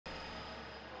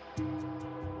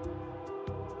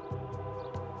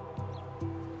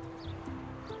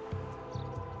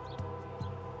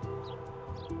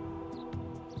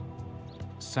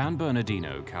San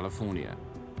Bernardino, California,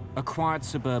 a quiet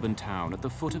suburban town at the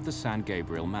foot of the San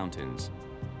Gabriel Mountains.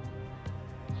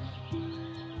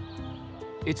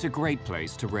 It's a great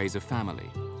place to raise a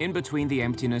family, in between the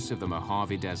emptiness of the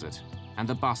Mojave Desert and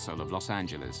the bustle of Los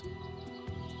Angeles.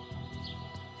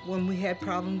 When we had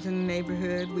problems in the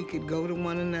neighborhood, we could go to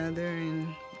one another,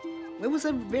 and it was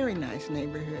a very nice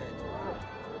neighborhood.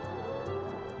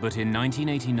 But in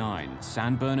 1989,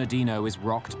 San Bernardino is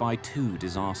rocked by two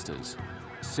disasters.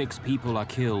 6 people are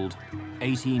killed,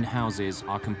 18 houses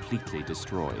are completely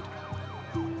destroyed.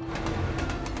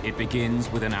 It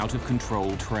begins with an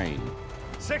out-of-control train.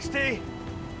 60,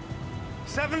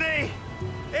 70,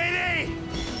 80!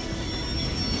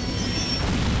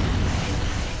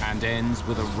 And ends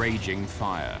with a raging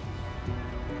fire.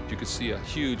 You could see a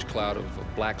huge cloud of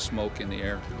black smoke in the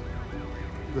air.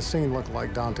 The scene looked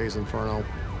like Dante's Inferno.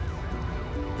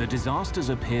 The disasters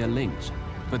appear linked,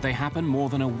 but they happen more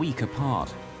than a week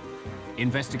apart.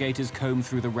 Investigators comb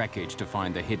through the wreckage to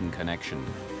find the hidden connection.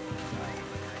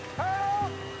 Help!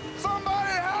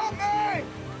 Somebody help me!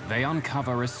 They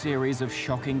uncover a series of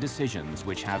shocking decisions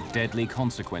which have deadly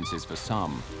consequences for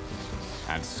some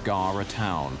and scar a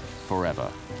town forever.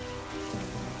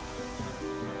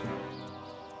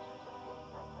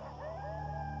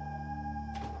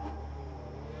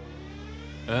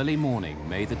 Early morning,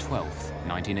 May the 12th,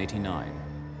 1989.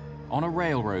 On a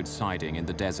railroad siding in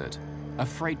the desert, a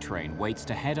freight train waits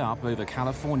to head up over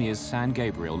California's San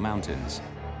Gabriel Mountains.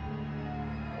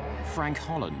 Frank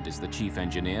Holland is the chief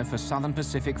engineer for Southern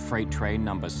Pacific Freight Train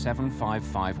number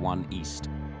 7551 East.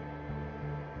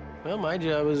 Well, my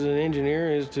job as an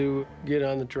engineer is to get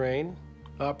on the train,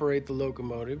 operate the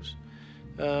locomotives,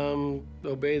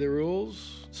 obey the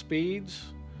rules,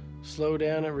 speeds, slow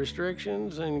down at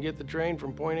restrictions, and get the train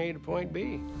from point A to point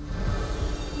B.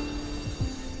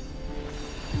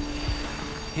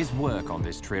 His work on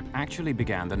this trip actually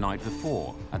began the night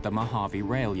before at the Mojave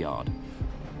Rail Yard.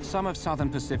 Some of Southern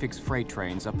Pacific's freight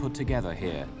trains are put together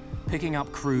here, picking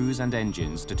up crews and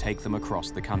engines to take them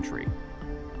across the country.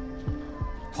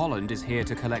 Holland is here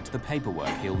to collect the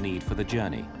paperwork he'll need for the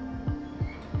journey.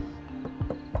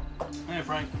 Hey,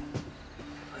 Frank.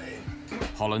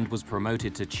 Holland was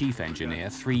promoted to chief engineer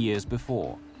 3 years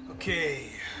before. Okay,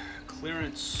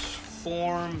 clearance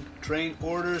form, train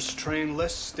orders, train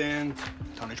list, and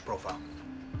tonnage profile.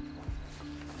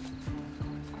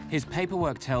 His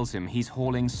paperwork tells him he's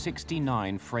hauling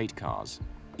 69 freight cars,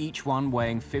 each one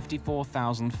weighing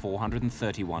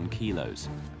 54,431 kilos.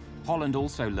 Holland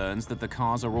also learns that the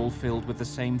cars are all filled with the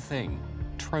same thing,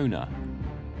 trona.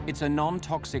 It's a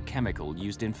non-toxic chemical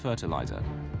used in fertilizer.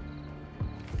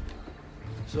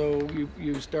 So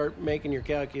you start making your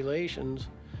calculations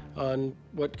on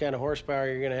what kind of horsepower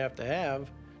you're going to have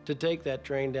to take that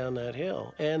train down that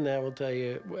hill. And that will tell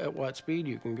you at what speed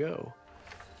you can go.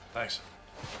 Thanks.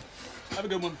 Have a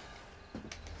good one.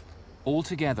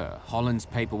 Altogether, Holland's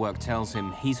paperwork tells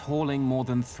him he's hauling more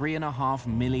than 3.5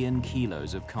 million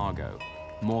kilos of cargo,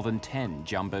 more than 10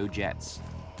 jumbo jets.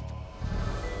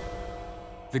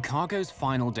 The cargo's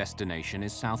final destination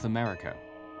is South America.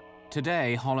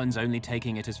 Today, Holland's only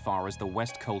taking it as far as the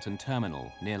West Colton Terminal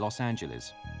near Los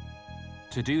Angeles.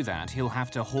 To do that, he'll have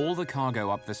to haul the cargo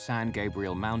up the San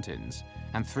Gabriel Mountains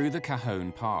and through the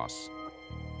Cajon Pass.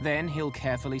 Then he'll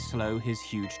carefully slow his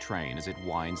huge train as it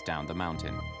winds down the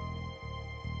mountain.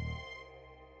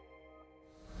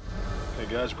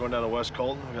 Okay, guys, we're going down to West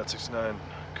Colton. We got 69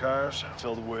 cars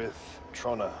filled with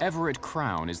trona. Everett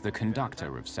Crown is the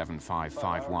conductor of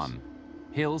 7551.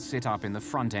 He'll sit up in the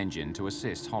front engine to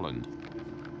assist Holland.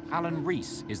 Alan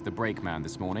Reese is the brakeman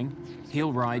this morning.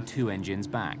 He'll ride 2 engines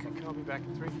back. I'll be back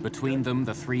in 3. Between them,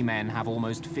 the 3 men have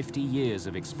almost 50 years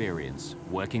of experience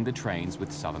working the trains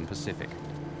with Southern Pacific.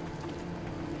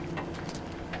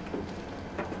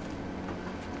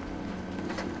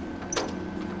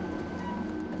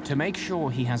 To make sure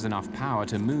he has enough power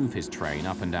to move his train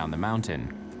up and down the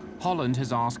mountain, Holland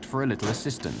has asked for a little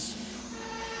assistance.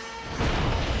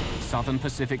 Southern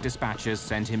Pacific dispatchers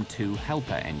sent him 2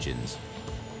 helper engines.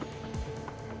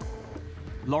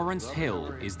 Lawrence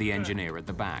Hill is the engineer at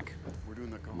the back.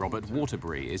 Robert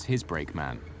Waterbury is his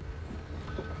brakeman.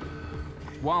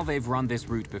 While they've run this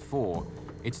route before,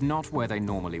 it's not where they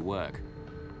normally work.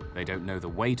 They don't know the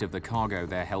weight of the cargo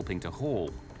they're helping to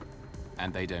haul,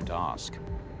 and they don't ask.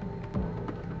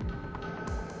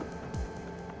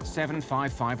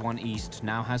 7551 East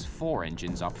now has 4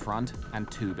 engines up front and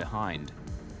 2 behind.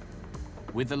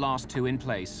 With the last 2 in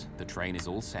place, the train is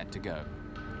all set to go.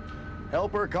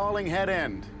 Helper calling head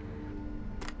end.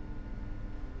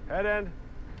 Head end.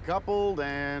 Coupled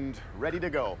and ready to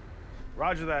go.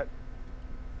 Roger that.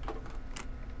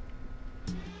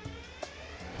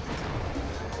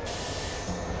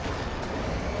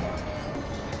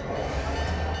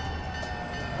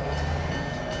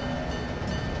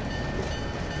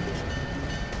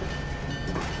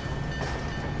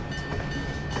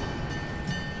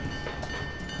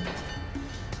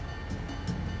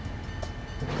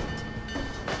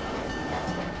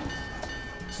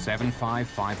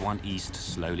 7551 East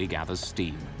slowly gathers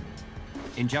steam.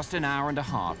 In just an hour and a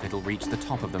half, it'll reach the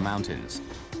top of the mountains,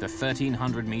 the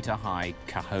 1,300-meter-high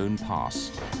Cajon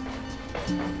Pass.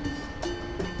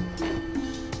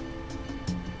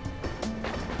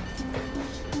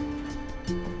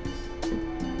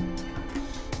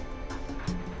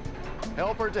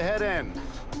 Helper to head end.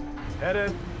 Head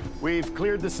in. We've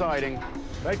cleared the siding.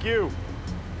 Thank you.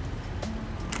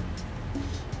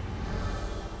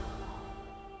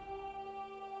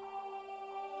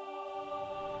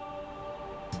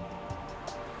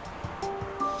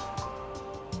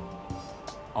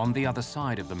 On the other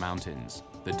side of the mountains,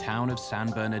 the town of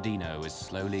San Bernardino is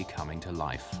slowly coming to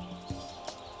life.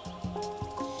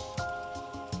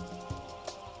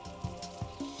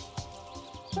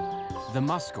 The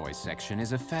Muscoy section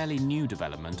is a fairly new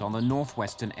development on the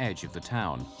northwestern edge of the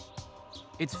town.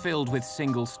 It's filled with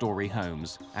single-story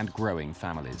homes and growing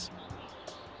families.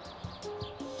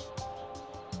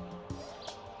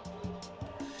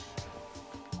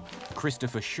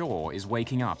 Christopher Shaw is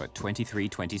waking up at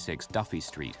 2326 Duffy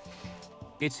Street.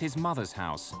 It's his mother's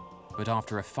house, but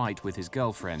after a fight with his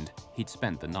girlfriend, he'd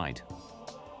spent the night.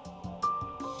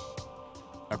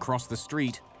 Across the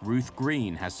street, Ruth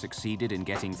Green has succeeded in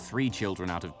getting 3 children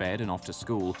out of bed and off to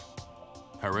school.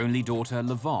 Her only daughter,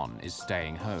 Lavon, is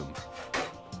staying home.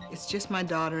 It's just my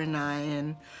daughter and I,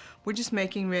 and we're just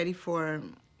making ready for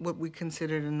what we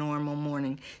considered a normal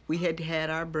morning. We had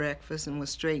had our breakfast and was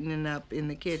straightening up in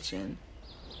the kitchen.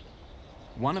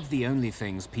 One of the only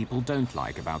things people don't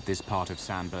like about this part of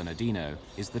San Bernardino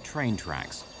is the train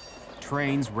tracks.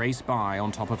 Trains race by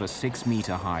on top of a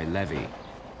 6-meter-high levee.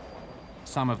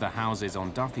 Some of the houses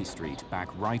on Duffy Street back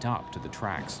right up to the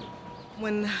tracks.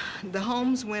 When the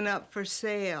homes went up for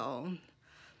sale,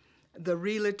 the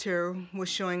realtor was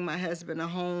showing my husband a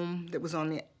home that was on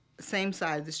the same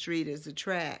side of the street as the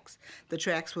tracks. The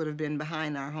tracks would have been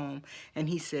behind our home, and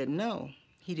he said no,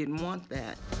 he didn't want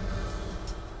that.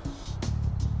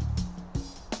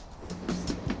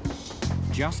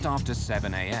 Just after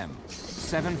 7 a.m.,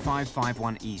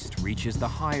 7551 East reaches the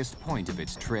highest point of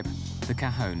its trip, the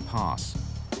Cajon Pass.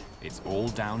 It's all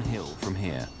downhill from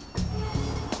here.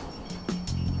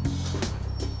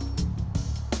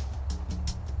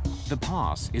 The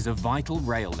pass is a vital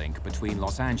rail link between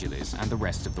Los Angeles and the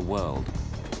rest of the world.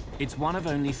 It's one of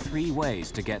only 3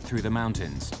 ways to get through the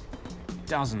mountains.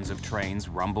 Dozens of trains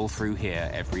rumble through here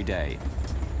every day.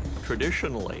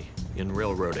 Traditionally, in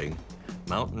railroading,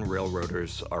 mountain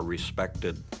railroaders are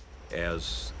respected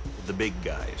as the big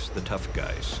guys, the tough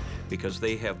guys, because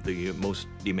they have the most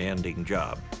demanding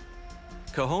job.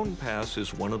 Cajon Pass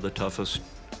is one of the toughest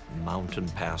mountain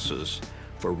passes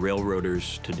for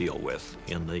railroaders to deal with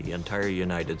in the entire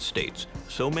United States.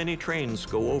 So many trains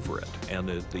go over it,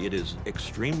 and it is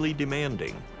extremely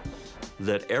demanding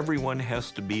that everyone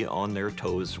has to be on their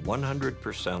toes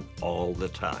 100% all the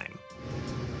time.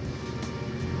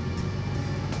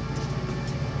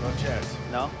 No chance.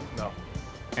 No? No.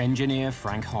 Engineer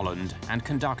Frank Holland and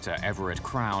conductor Everett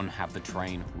Crown have the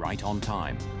train right on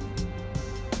time.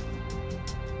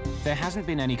 There hasn't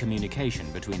been any communication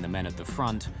between the men at the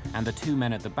front and the 2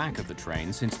 men at the back of the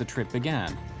train since the trip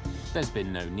began. There's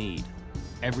been no need.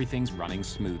 Everything's running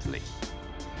smoothly.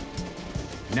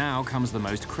 Now comes the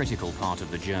most critical part of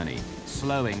the journey,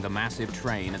 slowing the massive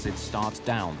train as it starts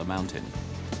down the mountain.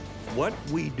 What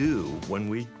we do when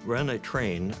we run a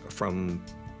train from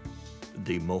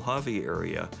the Mojave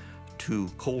area to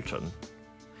Colton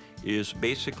is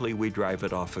basically we drive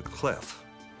it off a cliff.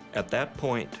 At that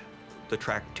point, the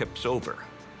track tips over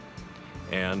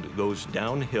and goes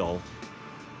downhill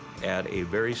at a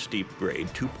very steep grade,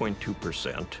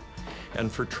 2.2%. And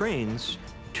for trains,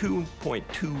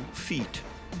 2.2 feet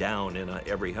down in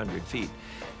every 100 feet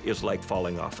is like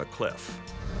falling off a cliff.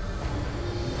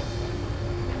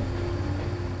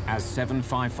 As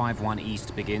 7551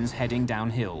 East begins heading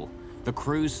downhill, the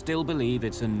crews still believe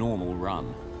it's a normal run.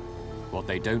 What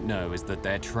they don't know is that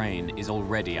their train is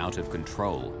already out of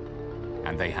control,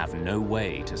 and they have no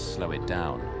way to slow it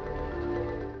down.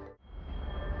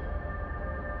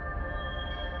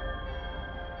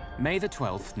 May the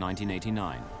 12th,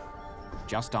 1989.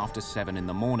 Just after 7 in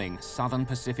the morning, Southern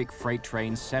Pacific Freight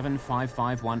Train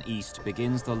 7551 East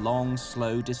begins the long,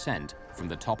 slow descent from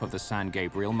the top of the San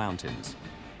Gabriel Mountains.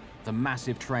 The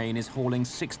massive train is hauling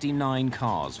 69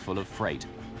 cars full of freight.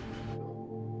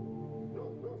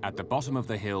 At the bottom of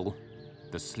the hill,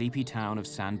 the sleepy town of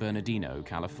San Bernardino,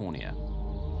 California.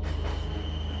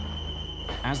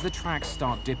 As the tracks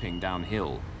start dipping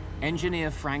downhill,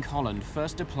 engineer Frank Holland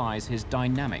first applies his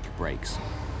dynamic brakes.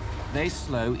 They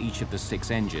slow each of the 6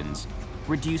 engines,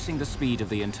 reducing the speed of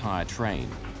the entire train.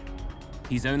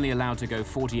 He's only allowed to go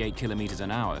 48 kilometers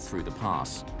an hour through the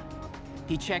pass.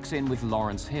 He checks in with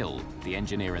Lawrence Hill, the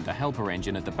engineer in the helper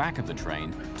engine at the back of the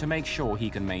train, to make sure he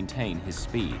can maintain his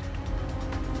speed.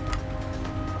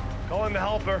 Calling the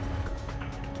helper.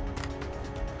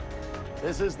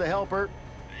 This is the helper.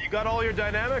 You got all your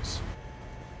dynamics?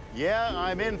 Yeah,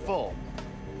 I'm in full.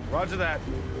 Roger that.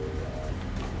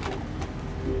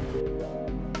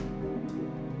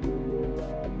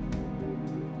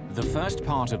 The first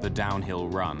part of the downhill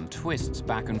run twists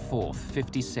back and forth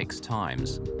 56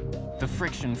 times. The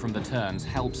friction from the turns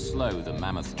helps slow the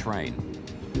mammoth train.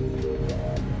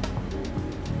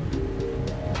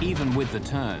 Even with the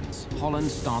turns,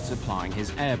 Holland starts applying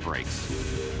his air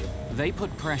brakes. They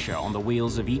put pressure on the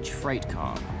wheels of each freight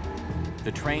car.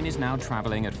 The train is now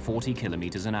traveling at 40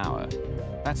 kilometers an hour.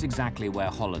 That's exactly where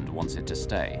Holland wants it to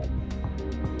stay.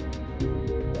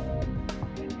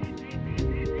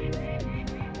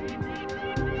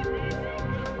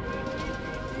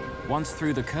 Once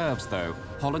through the curves, though,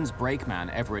 Holland's brakeman,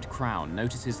 Everett Crown,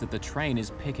 notices that the train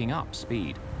is picking up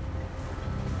speed.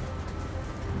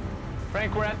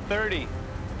 Frank, we're at 30.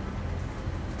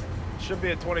 Should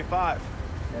be at 25.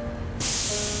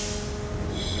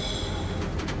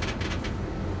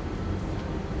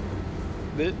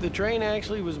 The train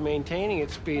actually was maintaining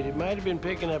its speed. It might have been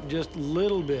picking up just a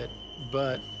little bit,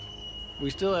 but we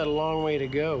still had a long way to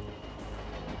go.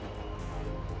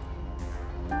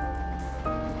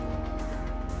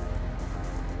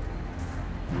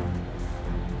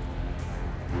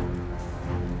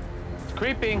 It's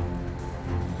creeping.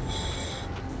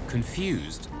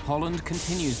 Confused, Holland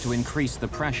continues to increase the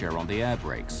pressure on the air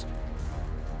brakes.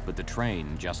 But the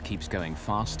train just keeps going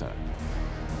faster.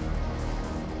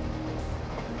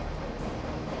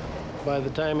 By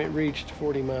the time it reached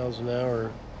 40 miles an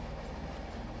hour,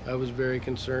 I was very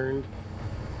concerned.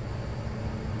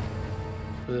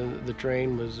 The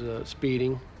train was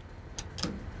speeding.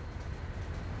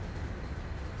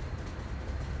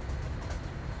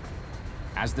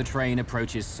 As the train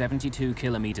approaches 72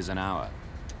 kilometers an hour,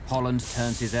 Holland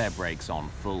turns his air brakes on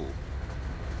full.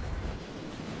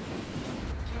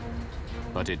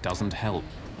 But it doesn't help.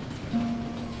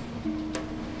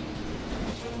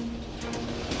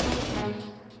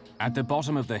 At the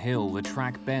bottom of the hill, the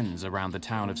track bends around the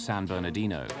town of San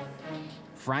Bernardino.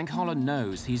 Frank Holland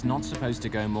knows he's not supposed to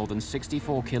go more than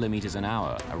 64 kilometers an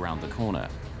hour around the corner.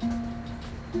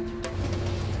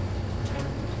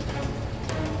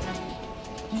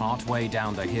 Partway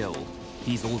down the hill,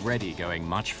 he's already going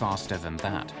much faster than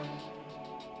that.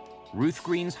 Ruth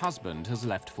Green's husband has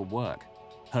left for work.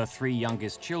 Her 3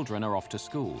 youngest children are off to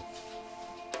school.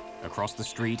 Across the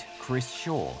street, Chris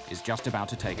Shaw is just about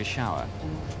to take a shower.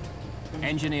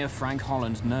 Engineer Frank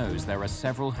Holland knows there are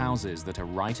several houses that are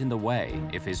right in the way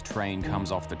if his train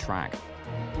comes off the track.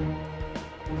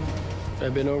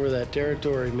 I've been over that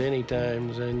territory many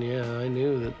times, and yeah, I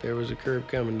knew that there was a curve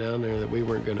coming down there that we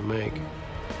weren't going to make.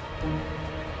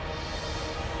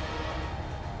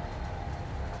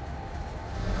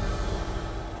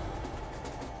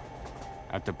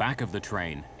 At the back of the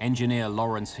train, engineer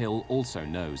Lawrence Hill also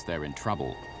knows they're in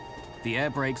trouble. The air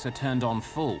brakes are turned on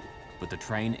full, but the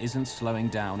train isn't slowing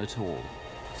down at all.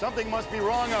 Something must be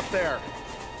wrong up there.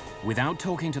 Without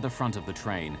talking to the front of the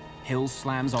train, Hill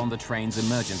slams on the train's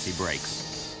emergency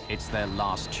brakes. It's their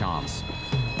last chance.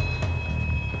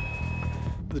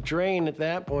 The train at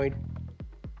that point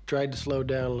tried to slow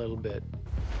down a little bit.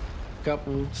 A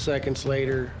couple seconds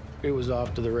later, it was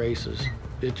off to the races.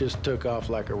 It just took off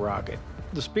like a rocket.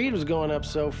 The speed was going up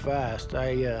so fast,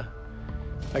 I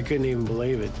couldn't even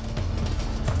believe it.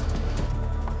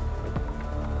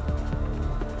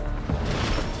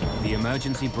 The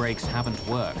emergency brakes haven't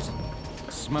worked.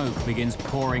 Smoke begins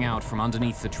pouring out from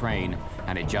underneath the train,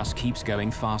 and it just keeps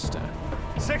going faster.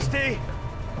 60.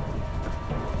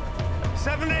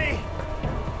 70.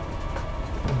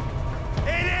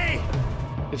 80.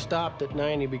 It stopped at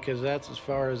 90 because that's as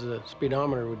far as the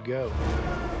speedometer would go.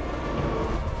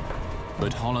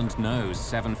 But Holland knows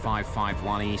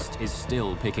 7551 East is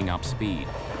still picking up speed.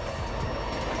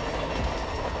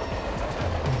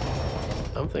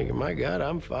 I'm thinking, my God,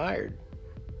 I'm fired.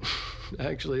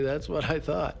 Actually, that's what I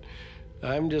thought.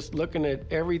 I'm just looking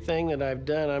at everything that I've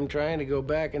done. I'm trying to go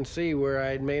back and see where I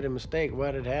had made a mistake,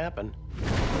 what had happened.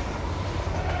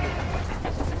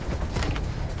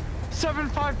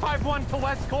 7551 to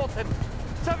West Colton.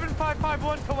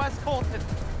 7551 to West Colton.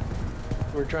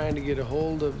 We're trying to get a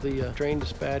hold of the train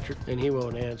dispatcher, and he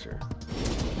won't answer.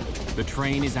 The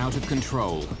train is out of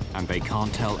control, and they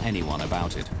can't tell anyone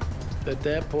about it. At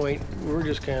that point, we're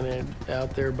just kind of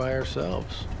out there by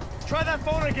ourselves. Try that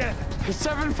phone again.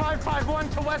 7551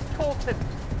 to West Colton.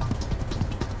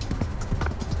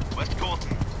 West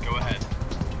Colton, go ahead.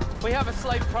 We have a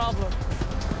slight problem.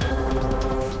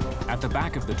 At the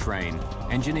back of the train,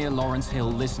 engineer Lawrence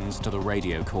Hill listens to the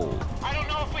radio call. I don't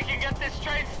know if we can get this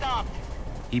train stopped.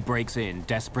 He breaks in,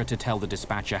 desperate to tell the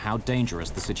dispatcher how dangerous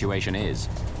the situation is.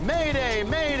 Mayday,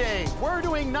 mayday! We're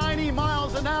doing 90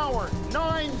 miles an hour.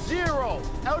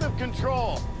 9-0. Out of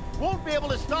control. Won't be able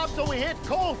to stop till we hit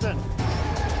Colton.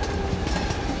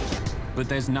 But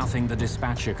there's nothing the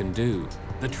dispatcher can do.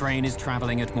 The train is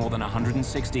traveling at more than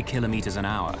 160 kilometers an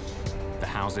hour. The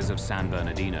houses of San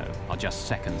Bernardino are just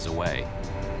seconds away.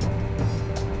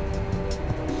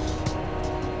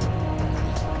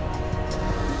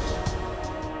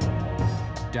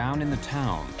 Down in the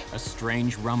town, a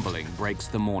strange rumbling breaks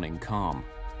the morning calm.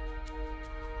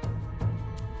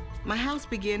 My house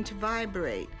began to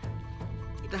vibrate.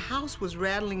 The house was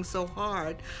rattling so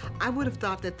hard, I would have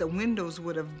thought that the windows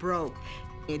would have broke.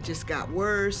 It just got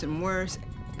worse and worse.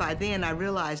 By then, I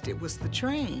realized it was the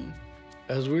train.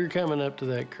 As we were coming up to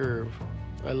that curve,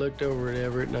 I looked over at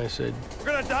Everett and I said, "We're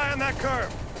gonna die on that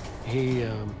curve." He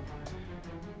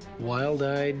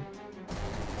wild-eyed,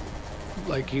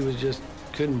 like he was just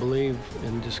couldn't believe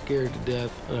and just scared to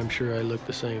death, and I'm sure I looked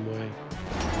the same way.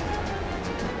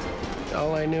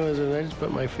 All I knew is that I just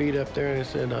put my feet up there and I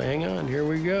said, hang on, here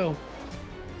we go.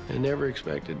 I never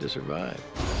expected to survive.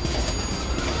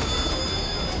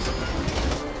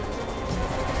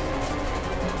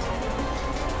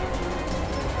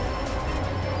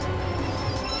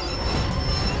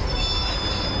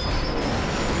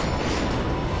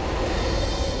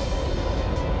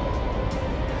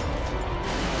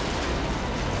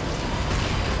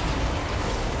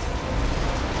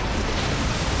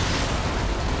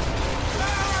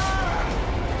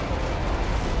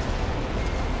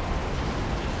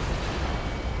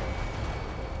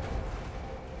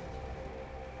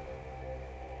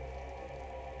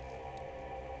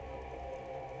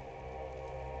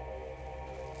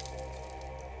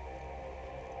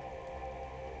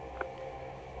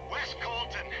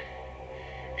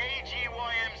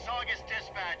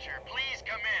 Please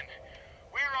come in.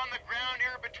 We're on the ground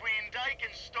here between Dyke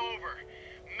and Stover.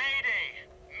 Mayday!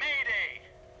 Mayday!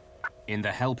 In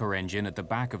the helper engine at the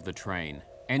back of the train,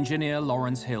 engineer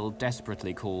Lawrence Hill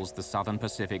desperately calls the Southern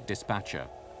Pacific dispatcher.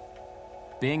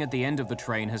 Being at the end of the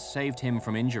train has saved him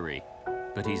from injury,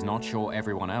 but he's not sure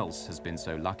everyone else has been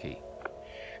so lucky.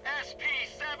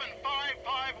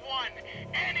 SP7551,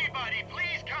 anybody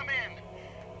please come in.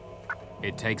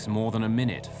 It takes more than a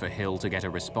minute for Hill to get a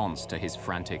response to his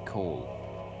frantic call.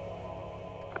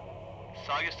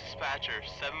 Saugus Dispatcher,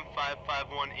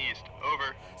 7551 East,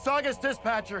 over. Saugus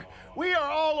Dispatcher, we are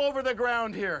all over the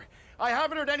ground here. I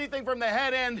haven't heard anything from the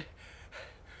head end.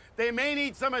 They may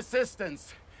need some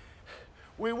assistance.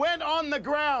 We went on the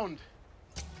ground.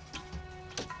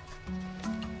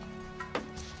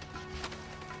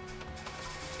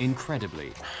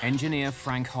 Incredibly, engineer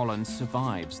Frank Holland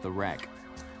survives the wreck.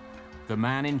 The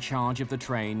man in charge of the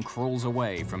train crawls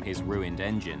away from his ruined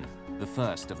engine, the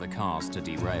first of the cars to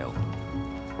derail.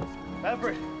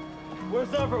 Everett,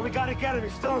 where's Everett? We gotta get him.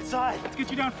 He's still inside. Let's get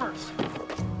you down first.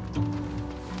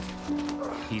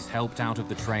 He's helped out of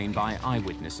the train by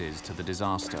eyewitnesses to the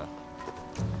disaster.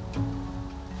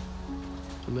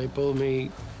 When they pulled me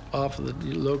off of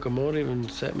the locomotive and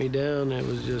set me down, it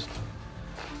was just,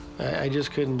 I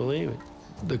just couldn't believe it.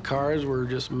 The cars were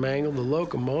just mangled, the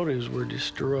locomotives were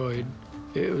destroyed.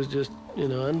 It was just, you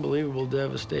know, unbelievable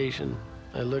devastation.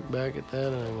 I looked back at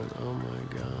that and I went, oh my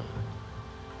God,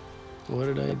 what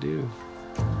did I do?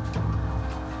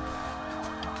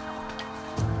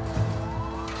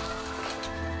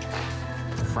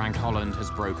 Frank Holland has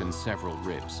broken several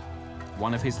ribs.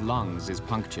 One of his lungs is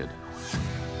punctured.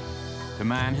 The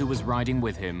man who was riding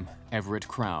with him, Everett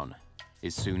Crown,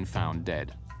 is soon found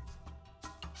dead.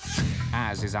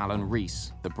 As is Alan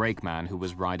Reese, the brakeman who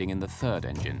was riding in the third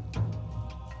engine.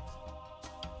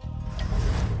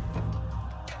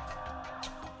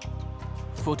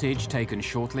 Footage taken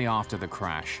shortly after the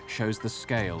crash shows the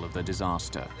scale of the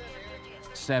disaster.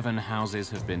 7 houses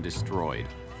have been destroyed.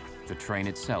 The train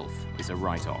itself is a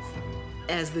write-off.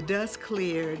 As the dust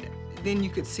cleared, then you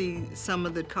could see some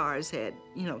of the cars had,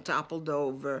 toppled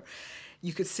over.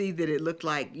 You could see that it looked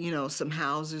like, some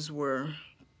houses were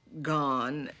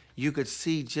gone. You could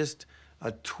see just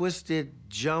a twisted,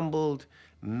 jumbled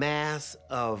mass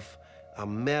of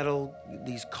metal.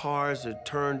 These cars are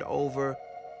turned over.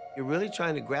 You're really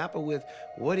trying to grapple with,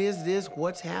 what is this?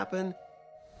 What's happened?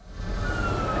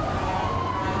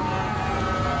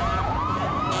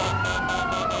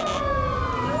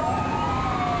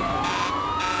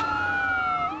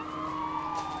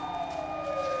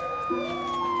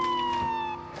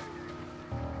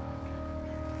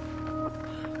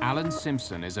 Alan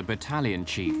Simpson is a battalion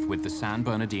chief with the San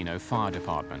Bernardino Fire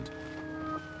Department.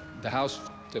 The house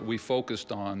that we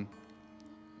focused on,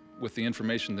 with the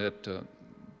information that the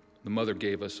mother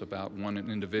gave us about one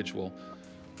individual,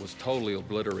 was totally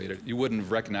obliterated. You wouldn't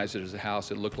recognize it as a house.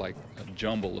 It looked like a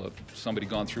jumble of somebody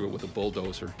gone through it with a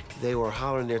bulldozer. They were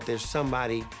hollering that there's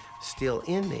somebody still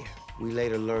in there. We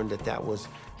later learned that that was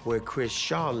where Chris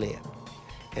Shaw lived.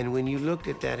 And when you looked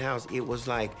at that house, it was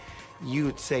like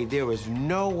you'd say there was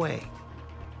no way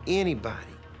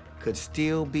anybody could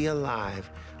still be alive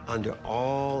under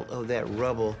all of that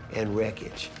rubble and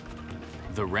wreckage.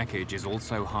 The wreckage is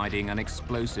also hiding an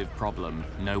explosive problem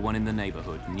no one in the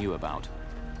neighborhood knew about.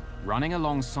 Running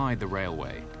alongside the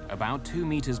railway, about 2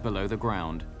 meters below the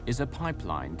ground, is a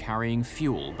pipeline carrying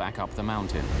fuel back up the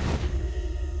mountain.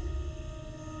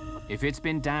 If it's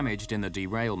been damaged in the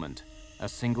derailment, a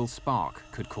single spark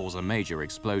could cause a major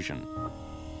explosion.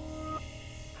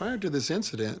 Prior to this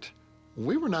incident,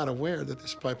 we were not aware that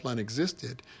this pipeline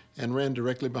existed and ran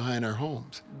directly behind our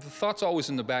homes. The thought's always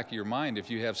in the back of your mind if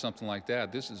you have something like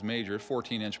that. This is major,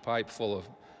 14-inch pipe full of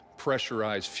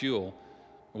pressurized fuel.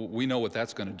 We know what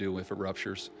that's going to do if it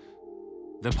ruptures.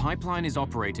 The pipeline is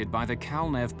operated by the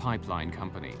Kalnev Pipeline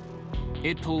Company.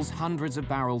 It pulls hundreds of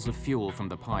barrels of fuel from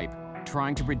the pipe,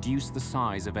 trying to reduce the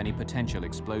size of any potential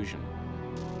explosion.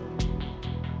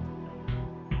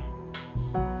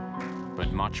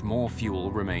 But much more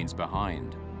fuel remains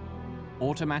behind.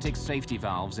 Automatic safety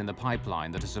valves in the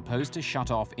pipeline that are supposed to shut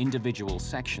off individual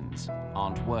sections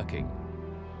aren't working.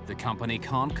 The company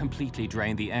can't completely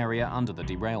drain the area under the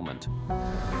derailment.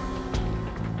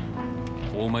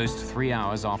 Almost 3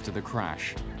 hours after the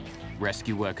crash,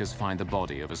 rescue workers find the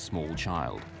body of a small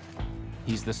child.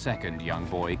 He's the second young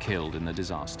boy killed in the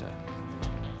disaster.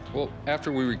 Well,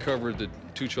 after we recovered the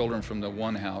 2 children from the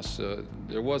one house,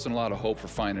 there wasn't a lot of hope for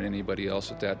finding anybody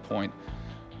else at that point.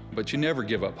 But you never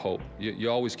give up hope. You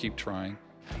always keep trying.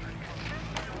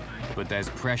 But there's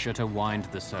pressure to wind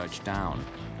the search down.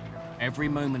 Every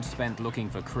moment spent looking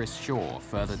for Chris Shaw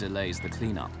further delays the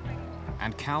cleanup.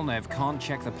 And Kalnev can't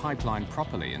check the pipeline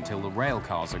properly until the rail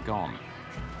cars are gone.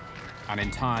 An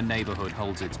entire neighborhood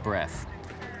holds its breath.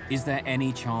 Is there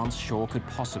any chance Shaw could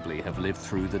possibly have lived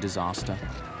through the disaster?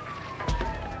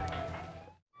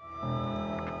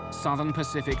 Southern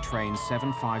Pacific Train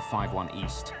 7551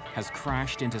 East has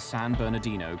crashed into San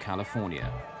Bernardino,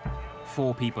 California.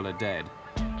 4 people are dead,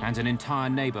 and an entire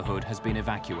neighborhood has been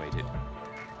evacuated.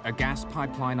 A gas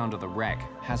pipeline under the wreck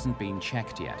hasn't been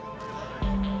checked yet.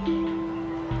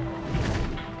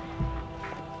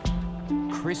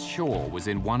 Chris Shaw was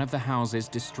in one of the houses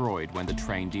destroyed when the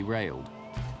train derailed.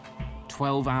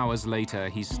 12 hours later,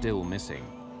 he's still missing.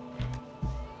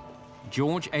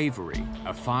 George Avery,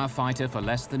 a firefighter for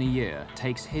less than a year,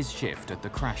 takes his shift at the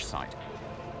crash site.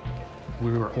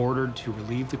 We were ordered to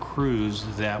relieve the crews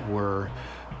that were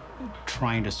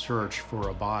trying to search for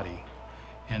a body.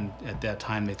 And at that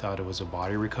time, they thought it was a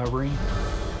body recovery.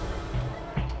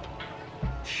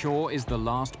 Shaw is the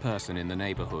last person in the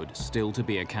neighborhood still to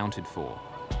be accounted for.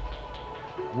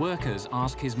 Workers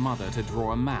ask his mother to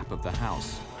draw a map of the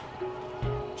house.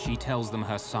 She tells them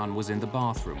her son was in the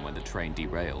bathroom when the train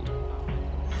derailed.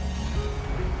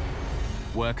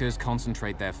 Workers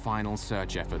concentrate their final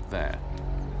search effort there.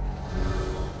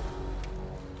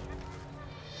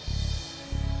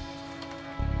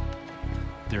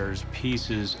 There's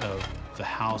pieces of the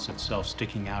house itself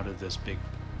sticking out of this big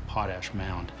potash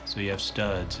mound. So you have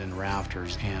studs and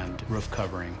rafters and roof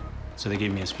covering. So they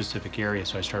gave me a specific area,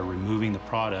 so I started removing the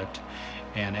product.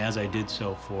 And as I did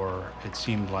so for, it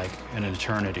seemed like an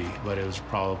eternity, but it was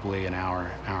probably an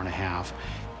hour, hour and a half,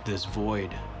 this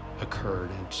void occurred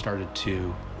and started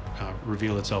to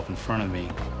reveal itself in front of me.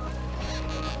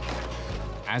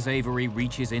 As Avery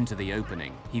reaches into the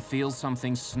opening, he feels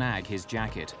something snag his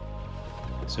jacket.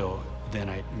 So then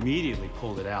I immediately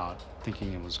pulled it out,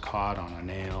 thinking it was caught on a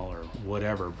nail or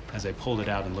whatever. As I pulled it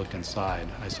out and looked inside,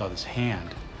 I saw this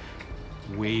hand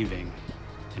waving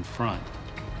in front.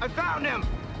 I found him!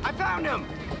 I found him!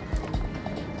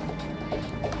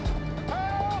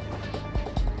 Help!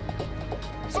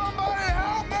 Somebody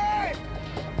help me!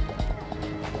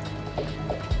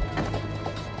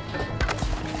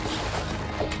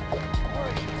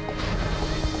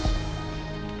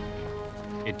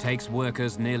 It takes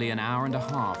workers nearly an hour and a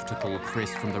half to pull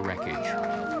Chris from the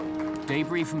wreckage.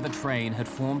 Debris from the train had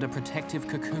formed a protective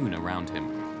cocoon around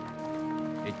him.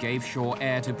 It gave Shaw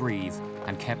air to breathe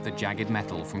and kept the jagged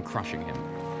metal from crushing him.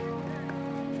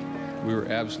 We were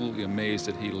absolutely amazed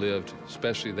that he lived,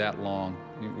 especially that long.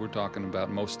 We're talking about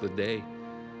most of the day.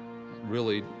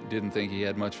 Really didn't think he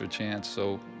had much of a chance,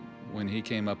 so When he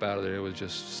came up out of there, it was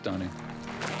just stunning.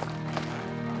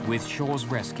 With Shaw's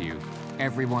rescue,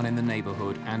 everyone in the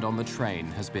neighborhood and on the train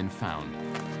has been found.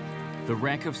 The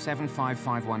wreck of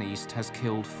 7551 East has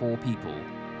killed 4 people,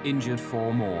 injured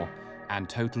 4 more, and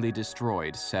totally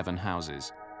destroyed 7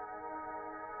 houses.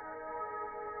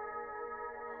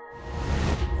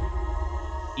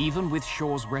 Even with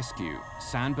Shaw's rescue,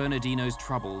 San Bernardino's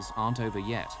troubles aren't over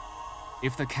yet.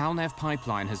 If the Calnev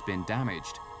pipeline has been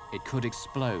damaged, it could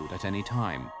explode at any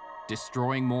time,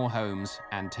 destroying more homes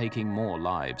and taking more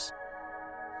lives.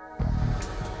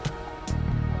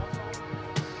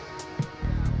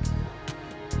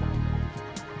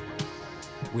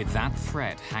 With that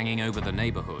threat hanging over the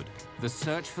neighborhood, the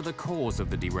search for the cause of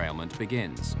the derailment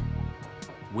begins.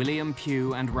 William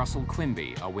Pugh and Russell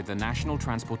Quimby are with the National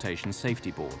Transportation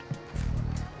Safety Board.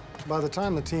 By the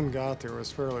time the team got there, it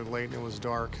was fairly late and it was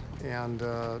dark, and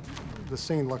the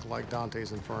scene looked like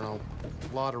Dante's Inferno.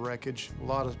 A lot of wreckage, a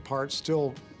lot of parts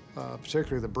still,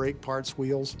 particularly the brake parts,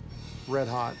 wheels, red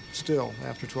hot, still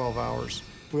after 12 hours.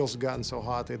 Wheels had gotten so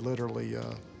hot they'd literally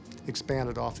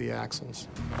expanded off the axles.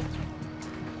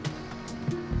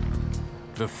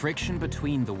 The friction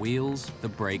between the wheels, the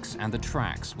brakes, and the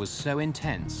tracks was so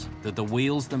intense that the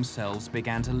wheels themselves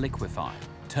began to liquefy,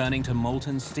 turning to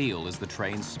molten steel as the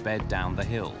train sped down the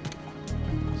hill.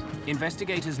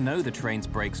 Investigators know the train's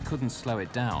brakes couldn't slow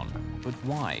it down, but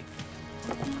why?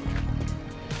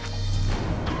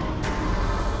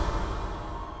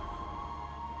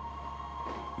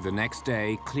 The next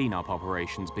day, cleanup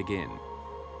operations begin.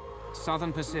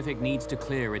 Southern Pacific needs to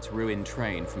clear its ruined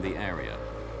train from the area.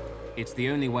 It's the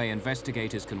only way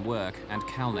investigators can work and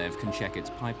Calnev can check its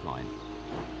pipeline.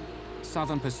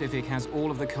 Southern Pacific has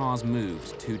all of the cars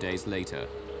moved 2 days later,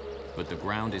 but the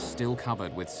ground is still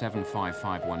covered with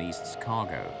 7551 East's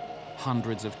cargo,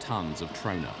 hundreds of tons of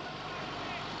trona.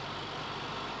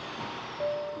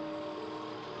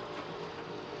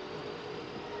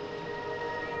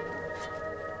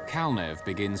 Calnev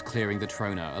begins clearing the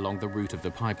trona along the route of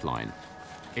the pipeline.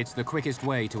 It's the quickest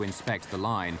way to inspect the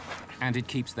line, and it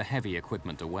keeps the heavy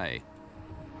equipment away.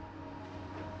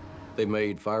 They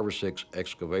made 5 or 6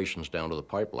 excavations down to the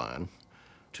pipeline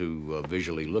to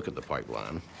visually look at the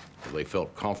pipeline. They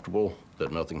felt comfortable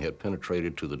that nothing had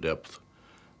penetrated to the depth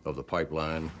of the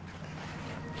pipeline.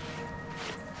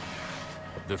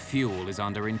 The fuel is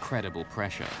under incredible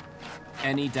pressure.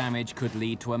 Any damage could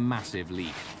lead to a massive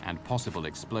leak and possible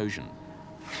explosion.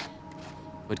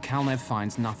 But Calnev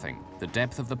finds nothing. The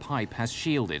depth of the pipe has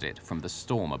shielded it from the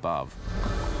storm above.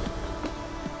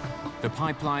 The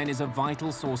pipeline is a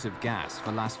vital source of gas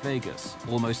for Las Vegas,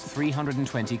 almost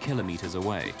 320 kilometers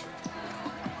away.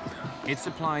 It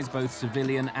supplies both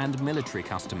civilian and military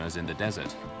customers in the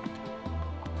desert.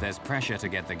 There's pressure to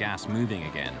get the gas moving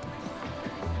again.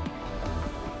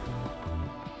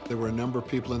 There were a number of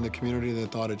people in the community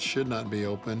that thought it should not be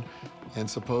open, and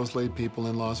supposedly people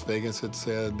in Las Vegas had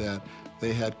said that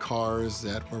they had cars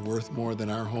that were worth more than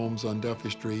our homes on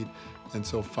Duffy Street, and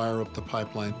so fire up the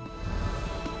pipeline.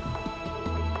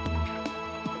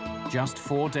 Just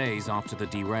 4 days after the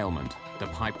derailment, the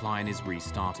pipeline is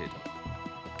restarted.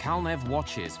 Calnev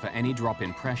watches for any drop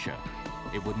in pressure.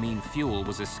 It would mean fuel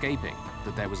was escaping,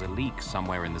 that there was a leak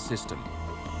somewhere in the system.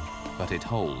 But it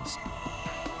holds.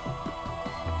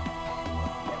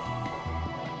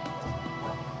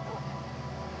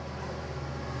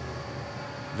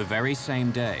 The very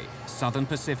same day, Southern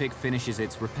Pacific finishes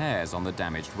its repairs on the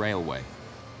damaged railway.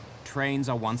 Trains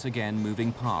are once again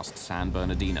moving past San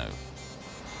Bernardino.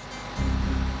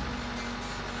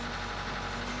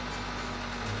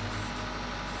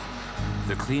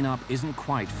 The cleanup isn't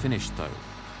quite finished, though.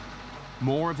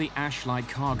 More of the ash-like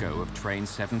cargo of train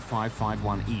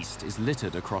 7551 East is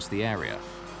littered across the area.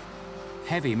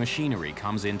 Heavy machinery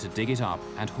comes in to dig it up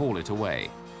and haul it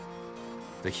away.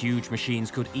 The huge machines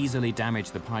could easily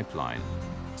damage the pipeline,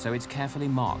 so it's carefully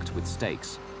marked with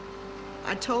stakes.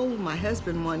 I told my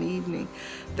husband one evening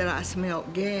that I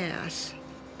smelled gas,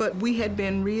 but we had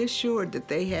been reassured that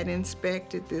they had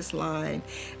inspected this line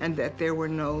and that there were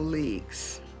no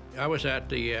leaks. I was at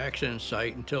the accident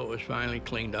site until it was finally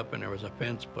cleaned up and there was a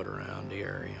fence put around the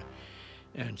area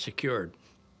and secured.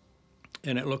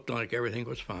 And it looked like everything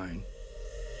was fine.